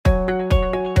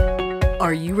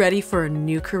Are you ready for a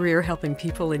new career helping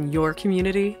people in your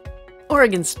community?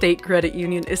 Oregon State Credit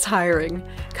Union is hiring.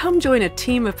 Come join a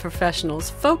team of professionals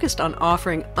focused on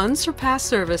offering unsurpassed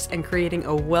service and creating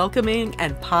a welcoming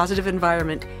and positive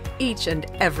environment each and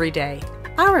every day.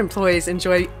 Our employees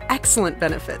enjoy excellent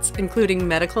benefits, including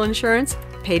medical insurance,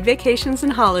 paid vacations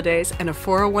and holidays, and a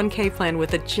 401k plan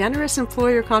with a generous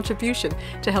employer contribution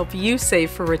to help you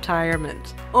save for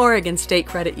retirement. Oregon State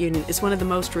Credit Union is one of the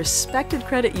most respected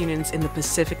credit unions in the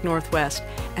Pacific Northwest,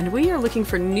 and we are looking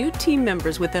for new team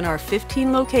members within our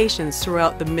 15 locations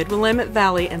throughout the Mid-Willamette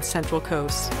Valley and Central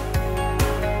Coast.